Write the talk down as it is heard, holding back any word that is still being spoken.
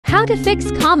How to fix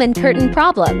common curtain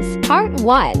problems. Part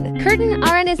 1. Curtains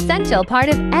are an essential part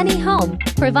of any home,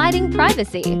 providing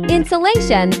privacy,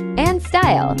 insulation, and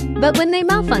style. But when they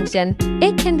malfunction,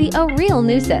 it can be a real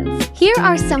nuisance. Here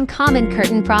are some common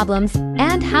curtain problems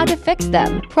and how to fix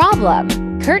them.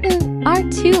 Problem: curtains are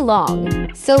too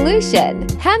long. Solution: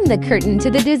 hem the curtain to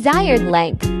the desired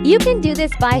length. You can do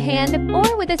this by hand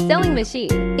or with a sewing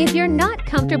machine. If you're not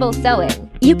comfortable sewing,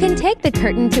 you can take the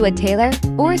curtain to a tailor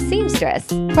or seamstress.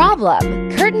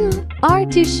 Problem: curtains are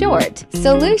too short.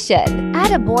 Solution: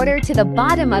 add a border to the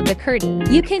bottom of the curtain.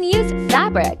 You can use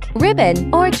fabric, ribbon,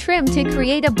 or trim to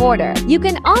create a border. You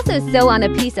can also sew on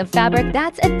a piece of fabric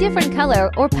that's a different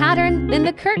color or pattern than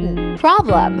the curtain.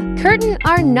 Problem: curtains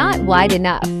are not wide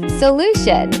enough.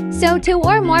 Solution: sew 2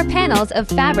 or more panels of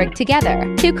fabric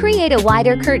together to create a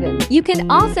wider curtain. You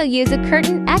can also use a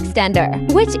curtain extender,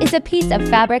 which is a piece of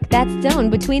fabric that's sewn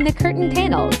between the curtain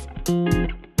panels.